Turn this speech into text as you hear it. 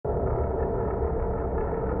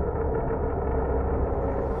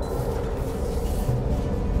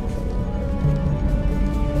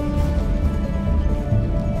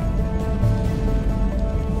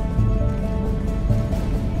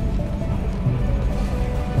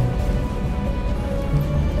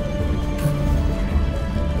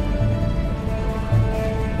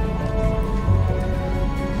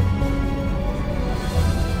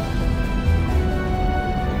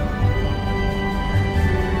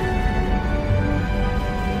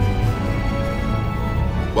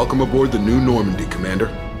Welcome aboard the New Normandy, Commander.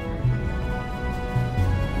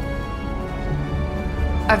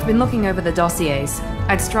 I've been looking over the dossiers.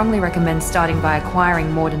 I'd strongly recommend starting by acquiring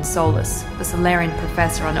Mordin Solus, the Solarian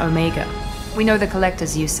professor on Omega. We know the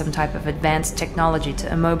Collectors use some type of advanced technology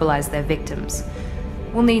to immobilize their victims.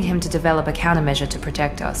 We'll need him to develop a countermeasure to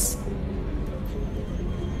protect us.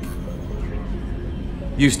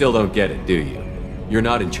 You still don't get it, do you? You're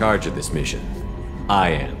not in charge of this mission. I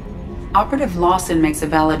am. Operative Lawson makes a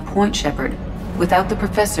valid point, Shepard. Without the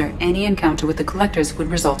Professor, any encounter with the Collectors would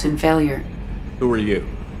result in failure. Who are you?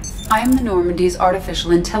 I am the Normandy's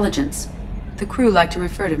artificial intelligence. The crew like to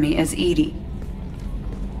refer to me as EDI.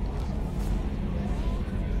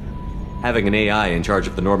 Having an AI in charge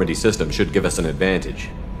of the Normandy system should give us an advantage.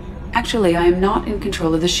 Actually, I am not in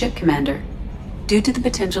control of the ship, Commander. Due to the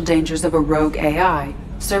potential dangers of a rogue AI,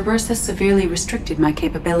 Cerberus has severely restricted my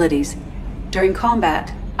capabilities. During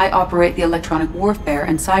combat, I operate the electronic warfare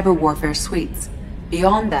and cyber warfare suites.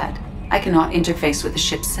 Beyond that, I cannot interface with the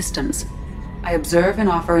ship's systems. I observe and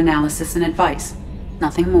offer analysis and advice.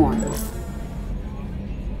 Nothing more.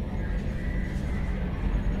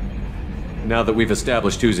 Now that we've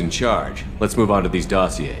established who's in charge, let's move on to these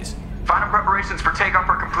dossiers. Final preparations for takeoff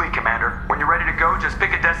are complete, Commander. When you're ready to go, just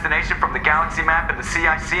pick a destination from the galaxy map and the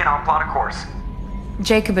CIC and I'll plot a course.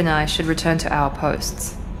 Jacob and I should return to our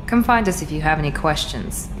posts. Come find us if you have any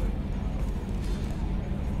questions.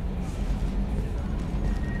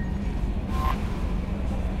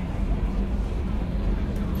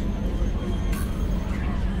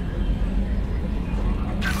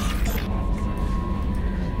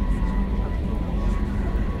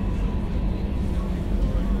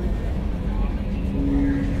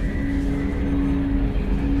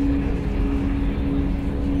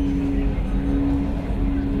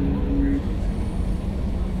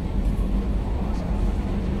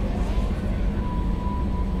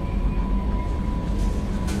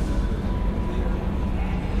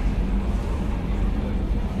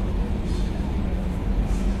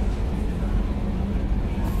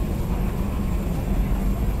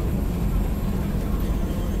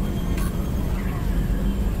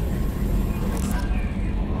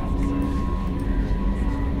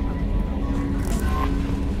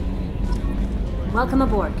 Welcome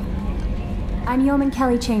aboard. I'm Yeoman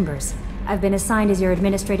Kelly Chambers. I've been assigned as your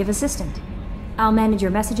administrative assistant. I'll manage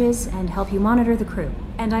your messages and help you monitor the crew.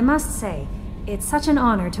 And I must say, it's such an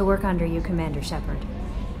honor to work under you, Commander Shepard.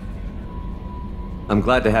 I'm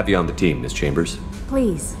glad to have you on the team, Miss Chambers.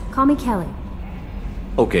 Please, call me Kelly.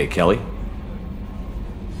 Okay, Kelly.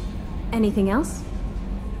 Anything else?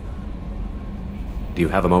 Do you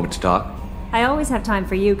have a moment to talk? I always have time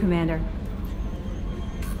for you, Commander.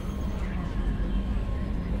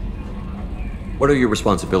 What are your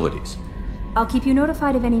responsibilities? I'll keep you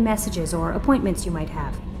notified of any messages or appointments you might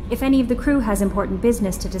have. If any of the crew has important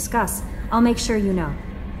business to discuss, I'll make sure you know.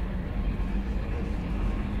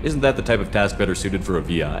 Isn't that the type of task better suited for a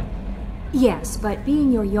VI? Yes, but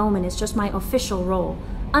being your yeoman is just my official role.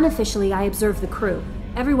 Unofficially, I observe the crew.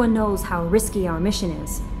 Everyone knows how risky our mission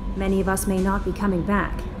is. Many of us may not be coming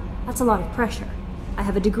back. That's a lot of pressure. I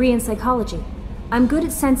have a degree in psychology. I'm good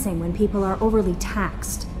at sensing when people are overly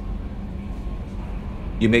taxed.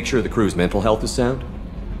 You make sure the crew's mental health is sound?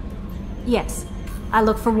 Yes. I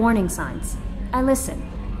look for warning signs. I listen.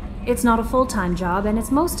 It's not a full-time job, and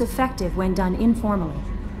it's most effective when done informally.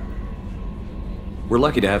 We're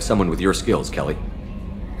lucky to have someone with your skills, Kelly.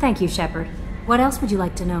 Thank you, Shepard. What else would you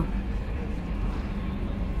like to know?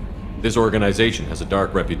 This organization has a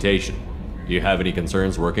dark reputation. Do you have any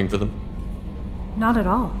concerns working for them? Not at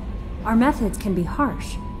all. Our methods can be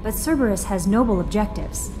harsh, but Cerberus has noble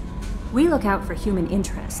objectives. We look out for human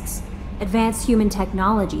interests. Advance human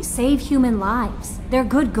technology, save human lives. They're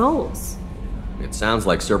good goals. It sounds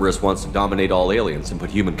like Cerberus wants to dominate all aliens and put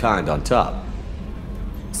humankind on top.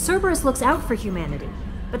 Cerberus looks out for humanity,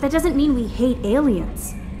 but that doesn't mean we hate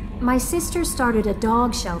aliens. My sister started a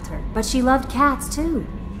dog shelter, but she loved cats too.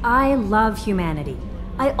 I love humanity.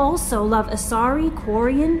 I also love Asari,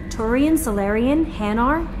 Quarian, Turian, Solarian,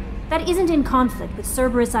 Hanar. That isn't in conflict with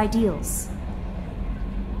Cerberus ideals.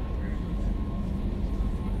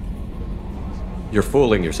 You're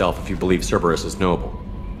fooling yourself if you believe Cerberus is noble.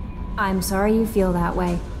 I'm sorry you feel that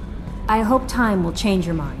way. I hope time will change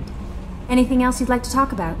your mind. Anything else you'd like to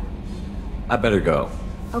talk about? I better go.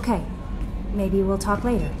 Okay. Maybe we'll talk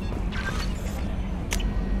later.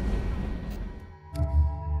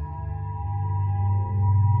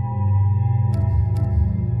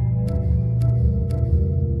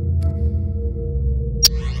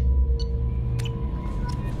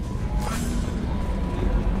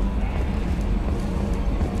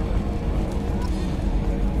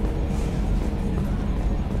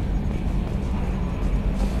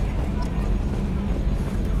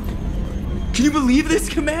 Can you believe this,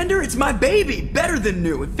 Commander? It's my baby! Better than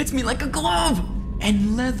new. It fits me like a glove!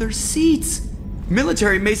 And leather seats!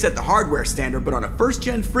 Military may set the hardware standard, but on a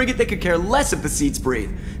first-gen frigate, they could care less if the seats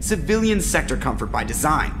breathe. Civilian sector comfort by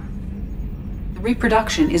design. The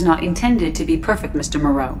reproduction is not intended to be perfect, Mr.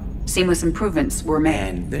 Moreau. Seamless improvements were made.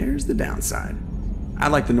 And there's the downside. I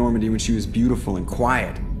liked the Normandy when she was beautiful and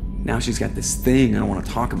quiet. Now she's got this thing I don't want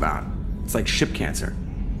to talk about. It's like ship cancer.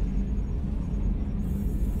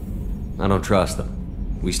 I don't trust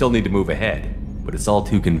them. We still need to move ahead, but it's all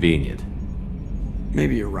too convenient.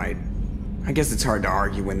 Maybe you're right. I guess it's hard to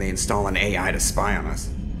argue when they install an AI to spy on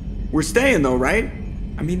us. We're staying though, right?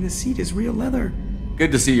 I mean, the seat is real leather.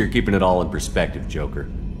 Good to see you're keeping it all in perspective, Joker.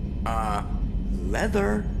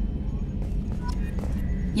 Leather?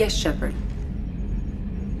 Yes, Shepard.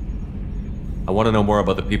 I want to know more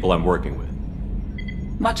about the people I'm working with.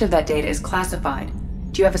 Much of that data is classified.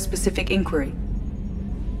 Do you have a specific inquiry?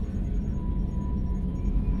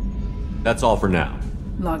 That's all for now.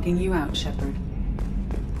 Logging you out, Shepard.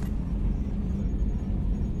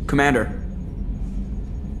 Commander.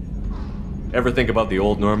 Ever think about the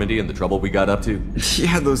old Normandy and the trouble we got up to?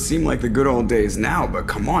 Yeah, those seem like the good old days now, but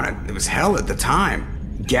come on, it was hell at the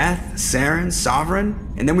time. Geth, Saren,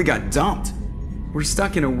 Sovereign, and then we got dumped. We're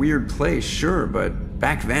stuck in a weird place, sure, but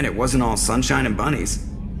back then it wasn't all sunshine and bunnies.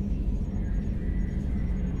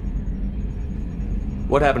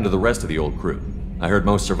 What happened to the rest of the old crew? I heard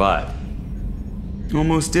most survived.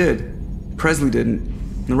 Almost did. Presley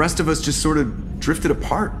didn't. The rest of us just sort of drifted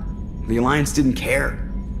apart. The Alliance didn't care.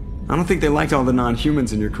 I don't think they liked all the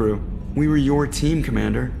non-humans in your crew. We were your team,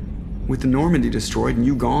 Commander. With the Normandy destroyed and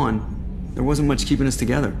you gone, there wasn't much keeping us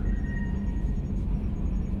together.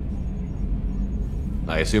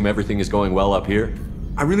 I assume everything is going well up here?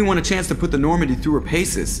 I really want a chance to put the Normandy through her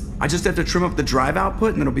paces. I just have to trim up the drive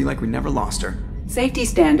output and it'll be like we never lost her. Safety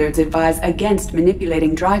standards advise against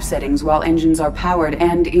manipulating drive settings while engines are powered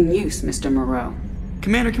and in use, Mr. Moreau.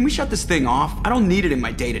 Commander, can we shut this thing off? I don't need it in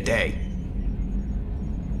my day-to-day.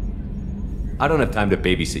 I don't have time to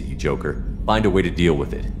babysit you, Joker. Find a way to deal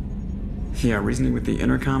with it. Yeah, reasoning with the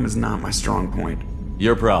intercom is not my strong point.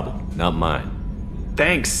 Your problem, not mine.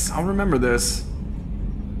 Thanks, I'll remember this.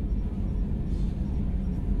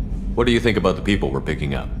 What do you think about the people we're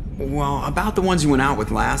picking up? Well, about the ones you went out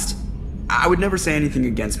with last, I would never say anything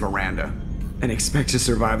against Miranda and expect to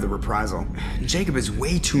survive the reprisal. Jacob is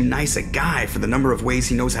way too nice a guy for the number of ways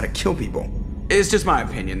he knows how to kill people. It's just my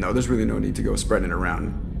opinion, though. There's really no need to go spreading it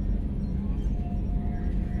around.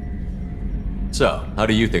 So, how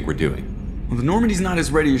do you think we're doing? Well, the Normandy's not as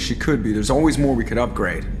ready as she could be. There's always more we could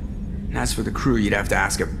upgrade. And as for the crew, you'd have to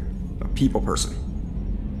ask a people person.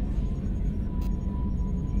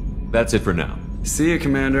 That's it for now. See ya,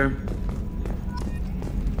 Commander.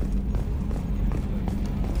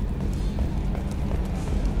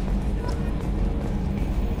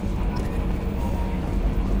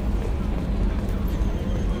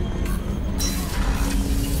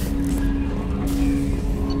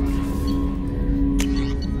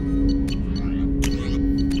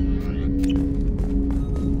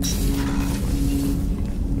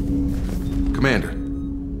 Commander,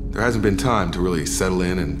 there hasn't been time to really settle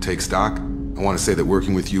in and take stock. I want to say that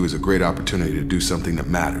working with you is a great opportunity to do something that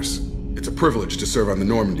matters. It's a privilege to serve on the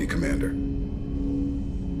Normandy, Commander.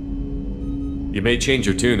 You may change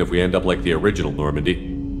your tune if we end up like the original Normandy.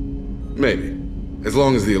 Maybe. As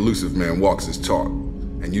long as the elusive man walks his talk,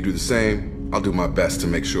 and you do the same, I'll do my best to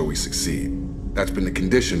make sure we succeed. That's been the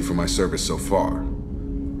condition for my service so far.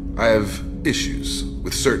 I have issues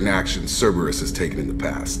with certain actions Cerberus has taken in the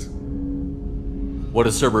past. What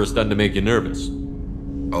has Cerberus done to make you nervous?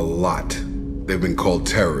 A lot. They've been called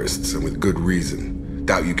terrorists, and with good reason.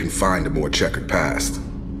 Doubt you can find a more checkered past.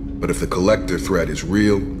 But if the Collector threat is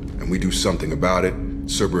real, and we do something about it,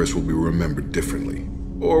 Cerberus will be remembered differently.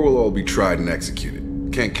 Or we'll all be tried and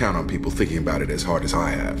executed. Can't count on people thinking about it as hard as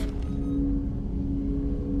I have.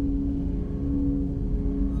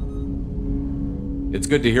 It's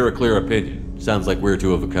good to hear a clear opinion. Sounds like we're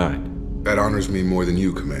two of a kind. That honors me more than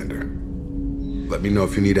you, Commander. Let me know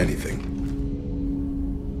if you need anything.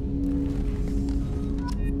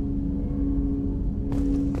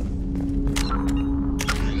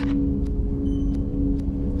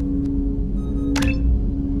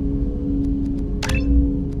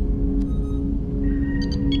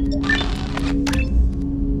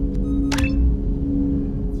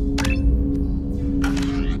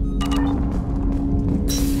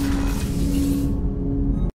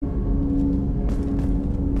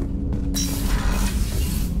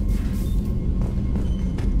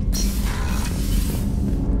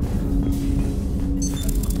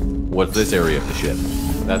 What's this area of the ship?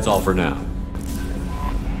 That's all for now.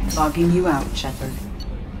 Logging you out, Shepard.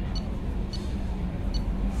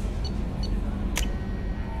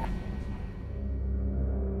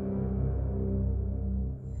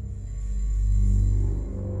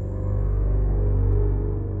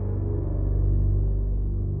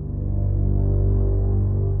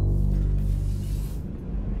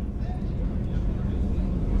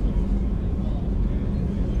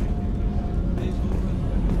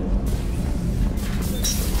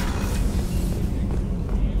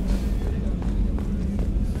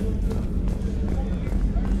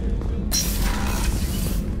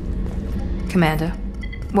 Commander,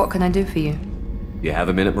 what can I do for you? You have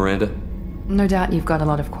a minute, Miranda? No doubt you've got a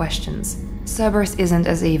lot of questions. Cerberus isn't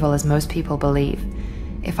as evil as most people believe.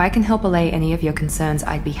 If I can help allay any of your concerns,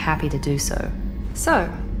 I'd be happy to do so. So,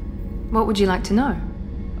 what would you like to know?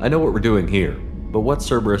 I know what we're doing here, but what's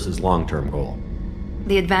Cerberus's long-term goal?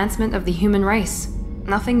 The advancement of the human race.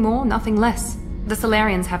 Nothing more, nothing less. The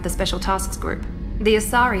Solarians have the Special Tasks Group. The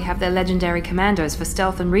Asari have their legendary commandos for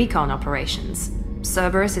stealth and recon operations.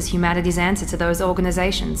 Cerberus is humanity's answer to those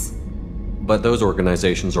organizations. But those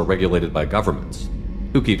organizations are regulated by governments.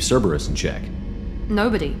 Who keeps Cerberus in check?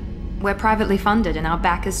 Nobody. We're privately funded and our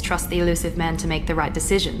backers trust the Illusive Man to make the right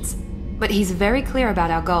decisions. But he's very clear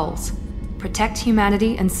about our goals. Protect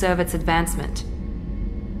humanity and serve its advancement.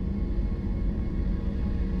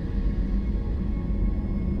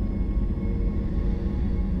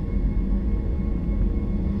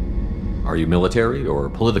 Are you military or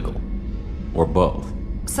political? Or both?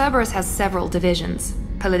 Cerberus has several divisions.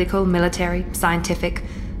 Political, military, scientific,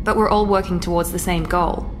 but we're all working towards the same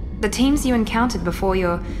goal. The teams you encountered before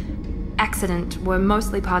your accident were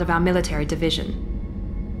mostly part of our military division.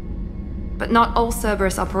 But not all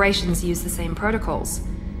Cerberus operations use the same protocols.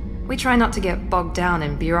 We try not to get bogged down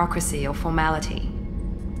in bureaucracy or formality.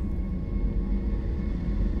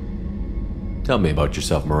 Tell me about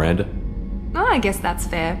yourself, Miranda. Oh, I guess that's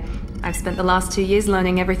fair. I've spent the last 2 years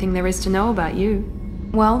learning everything there is to know about you.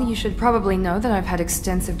 Well, you should probably know that I've had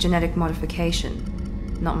extensive genetic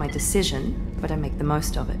modification. Not my decision, but I make the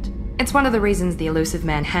most of it. It's one of the reasons the Illusive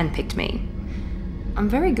Man handpicked me. I'm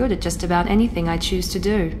very good at just about anything I choose to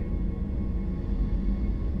do.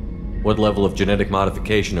 What level of genetic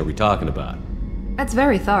modification are we talking about? That's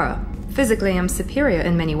very thorough. Physically, I'm superior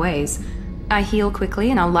in many ways. I heal quickly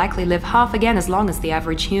and I'll likely live half again as long as the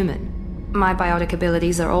average human. My biotic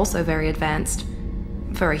abilities are also very advanced.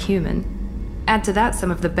 For a human. Add to that some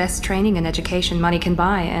of the best training and education money can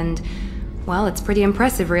buy, and, well, it's pretty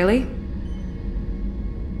impressive, really.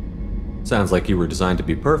 Sounds like you were designed to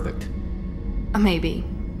be perfect. Maybe,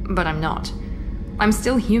 but I'm not. I'm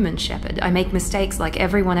still human, Shepard. I make mistakes like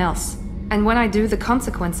everyone else. And when I do, the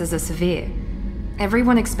consequences are severe.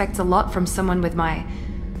 Everyone expects a lot from someone with my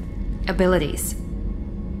abilities.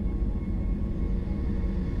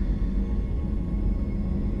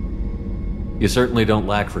 You certainly don't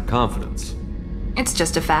lack for confidence. It's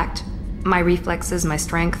just a fact. My reflexes, my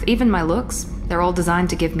strength, even my looks, they're all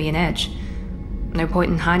designed to give me an edge. No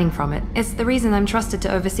point in hiding from it. It's the reason I'm trusted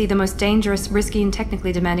to oversee the most dangerous, risky, and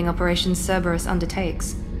technically demanding operations Cerberus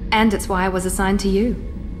undertakes. And it's why I was assigned to you.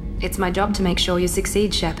 It's my job to make sure you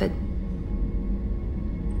succeed, Shepard.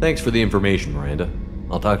 Thanks for the information, Miranda.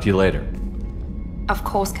 I'll talk to you later. Of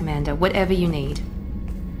course, Commander. Whatever you need.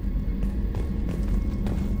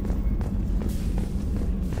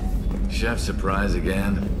 Chef surprise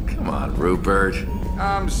again? Come on, Rupert.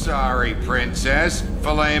 I'm sorry, Princess.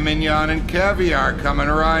 Filet mignon and caviar coming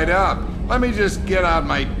right up. Let me just get out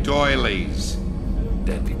my doilies.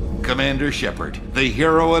 Commander Shepard, the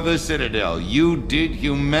hero of the Citadel. You did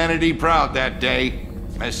humanity proud that day.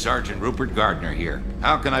 As Sergeant Rupert Gardner here.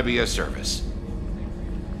 How can I be of service?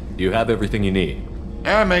 Do you have everything you need?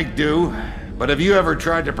 I make do. But have you ever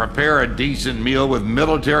tried to prepare a decent meal with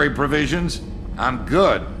military provisions? I'm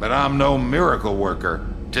good, but I'm no miracle worker.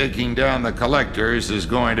 Taking down the Collectors is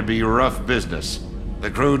going to be rough business. The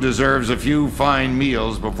crew deserves a few fine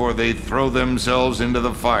meals before they throw themselves into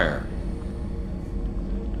the fire.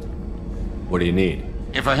 What do you need?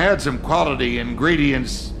 If I had some quality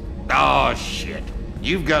ingredients... Oh, shit.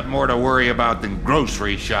 You've got more to worry about than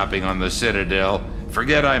grocery shopping on the Citadel.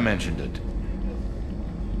 Forget I mentioned it.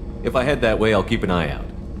 If I head that way, I'll keep an eye out.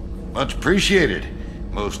 Much appreciated.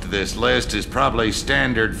 Most of this list is probably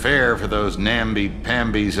standard fare for those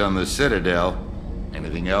namby-pambies on the Citadel.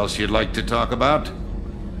 Anything else you'd like to talk about?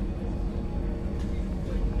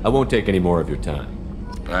 I won't take any more of your time.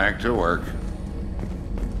 Back to work.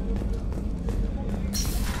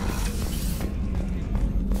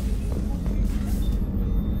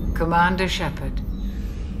 Commander Shepard,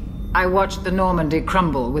 I watched the Normandy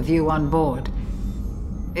crumble with you on board.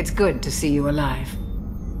 It's good to see you alive.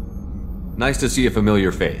 Nice to see a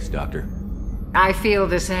familiar face, Doctor. I feel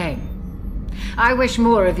the same. I wish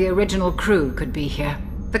more of the original crew could be here.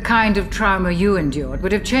 The kind of trauma you endured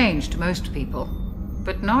would have changed most people.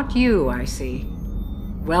 But not you, I see.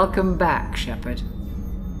 Welcome back, Shepard.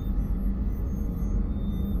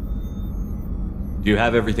 Do you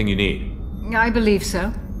have everything you need? I believe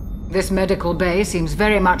so. This medical bay seems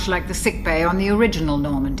very much like the sick bay on the original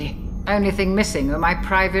Normandy. Only thing missing are my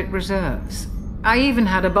private reserves. I even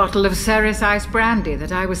had a bottle of Ceres Ice Brandy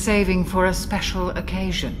that I was saving for a special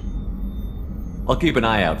occasion. I'll keep an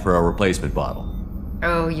eye out for a replacement bottle.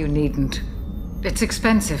 Oh, you needn't. It's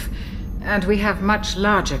expensive, and we have much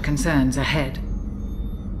larger concerns ahead.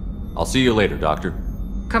 I'll see you later, Doctor.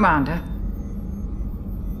 Commander.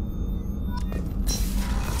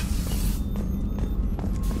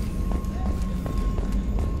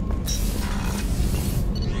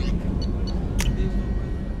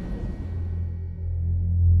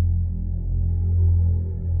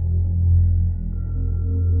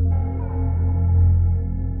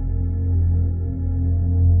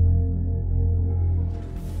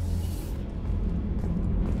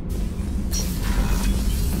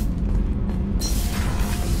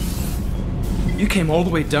 You came all the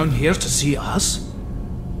way down here to see us?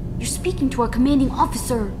 You're speaking to our commanding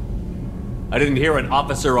officer. I didn't hear an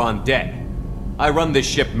officer on deck. I run this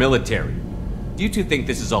ship military. Do you two think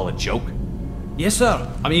this is all a joke? Yes,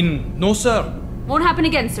 sir. I mean, no, sir. Won't happen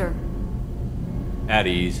again, sir. At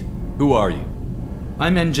ease. Who are you?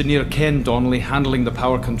 I'm Engineer Ken Donnelly, handling the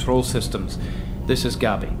power control systems. This is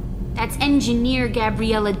Gabby. That's Engineer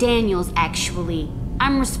Gabriella Daniels, actually.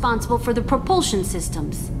 I'm responsible for the propulsion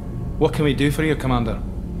systems. What can we do for you, Commander?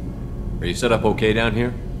 Are you set up okay down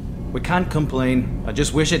here? We can't complain. I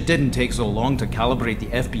just wish it didn't take so long to calibrate the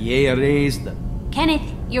FBA arrays.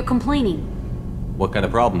 Kenneth, you're complaining. What kind of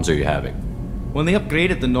problems are you having? When they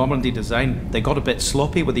upgraded the Normandy design, they got a bit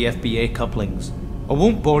sloppy with the FBA couplings. I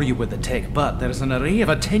won't bore you with the tech, but there's an array of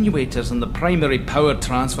attenuators in the primary power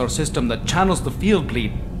transfer system that channels the field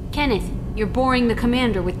bleed. Kenneth, you're boring the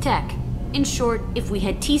commander with tech. In short, if we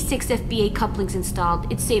had T6 FBA couplings installed,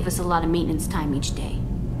 it'd save us a lot of maintenance time each day.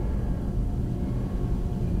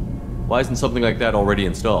 Why isn't something like that already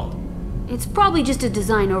installed? It's probably just a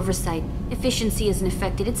design oversight. Efficiency isn't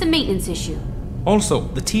affected, it's a maintenance issue. Also,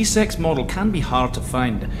 the T6 model can be hard to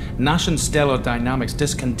find. Nash and Stellar Dynamics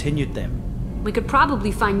discontinued them. We could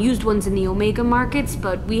probably find used ones in the Omega markets,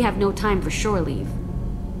 but we have no time for shore leave.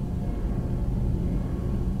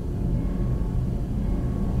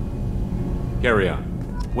 Carry on.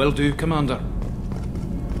 Will do, Commander.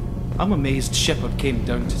 I'm amazed Shepard came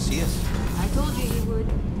down to see us. I told you he would.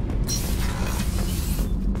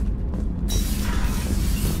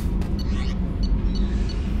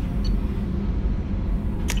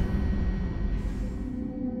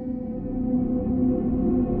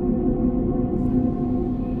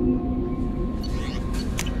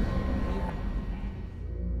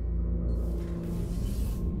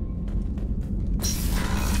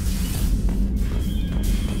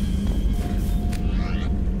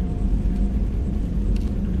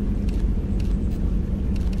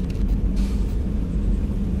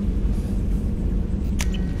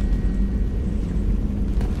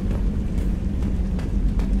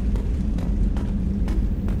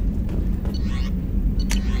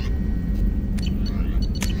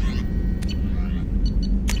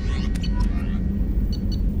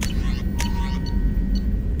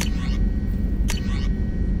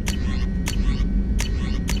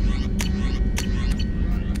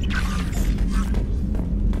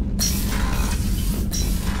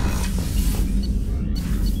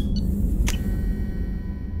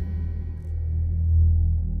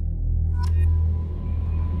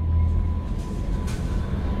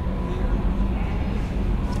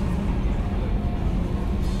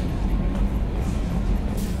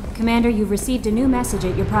 Commander, you've received a new message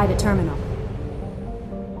at your private terminal.